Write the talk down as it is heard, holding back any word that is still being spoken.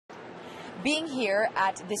being here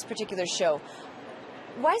at this particular show,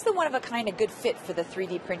 why is the one-of-a-kind a good fit for the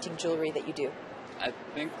 3D printing jewelry that you do?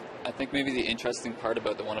 I think maybe the interesting part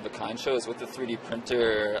about the one-of-a-kind show is with the 3D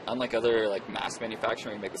printer, unlike other like mass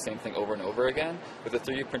manufacturing, you make the same thing over and over again. With a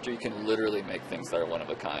 3D printer, you can literally make things that are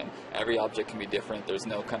one-of-a-kind. Every object can be different. There's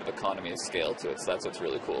no kind of economy of scale to it, so that's what's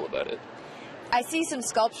really cool about it. I see some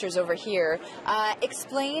sculptures over here.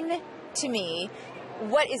 Explain to me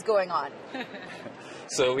what is going on.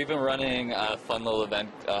 So we've been running a fun little event,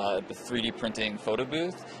 the 3D printing photo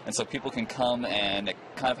booth, and so people can come and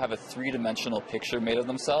kind of have a three-dimensional picture made of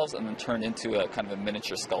themselves and then turned into a kind of a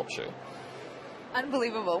miniature sculpture.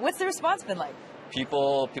 Unbelievable. What's the response been like?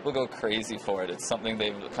 People go crazy for it. It's something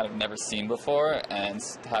they've kind of never seen before, and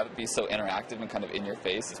to have it be so interactive and kind of in your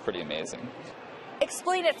face is pretty amazing.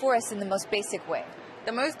 Explain it for us in the most basic way.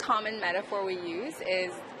 The most common metaphor we use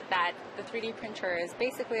is that the 3D printer is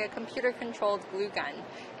basically a computer-controlled glue gun.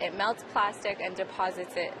 It melts plastic and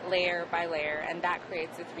deposits it layer by layer, and that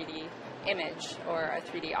creates a 3D image or a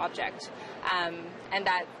 3D object. And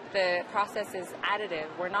that the process is additive.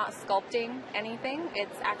 We're not sculpting anything,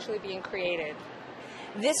 it's actually being created.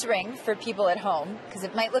 This ring, for people at home, because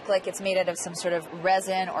it might look like it's made out of some sort of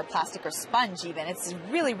resin or plastic or sponge even, it's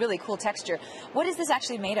really, really cool texture. What is this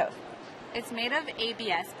actually made of? It's made of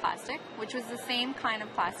ABS plastic, which was the same kind of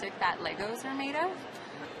plastic that Legos are made of.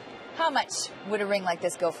 How much would a ring like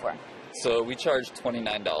this go for? So we charge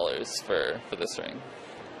 $29 for this ring.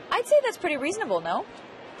 I'd say that's pretty reasonable, no?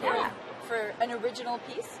 Yeah. For an original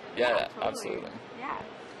piece? Yeah, Totally. absolutely. Yeah.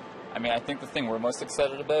 I mean, I think the thing we're most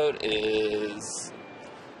excited about is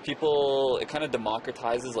it kind of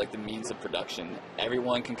democratizes like the means of production.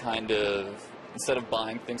 Everyone can kind of, instead of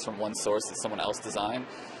buying things from one source that someone else designed,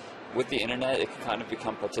 with the internet, it can kind of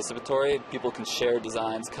become participatory. People can share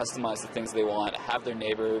designs, customize the things they want, have their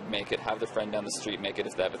neighbor make it, have their friend down the street make it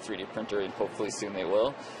if they have a 3D printer, and hopefully soon they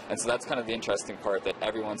will. And so that's kind of the interesting part, that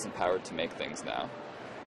everyone's empowered to make things now.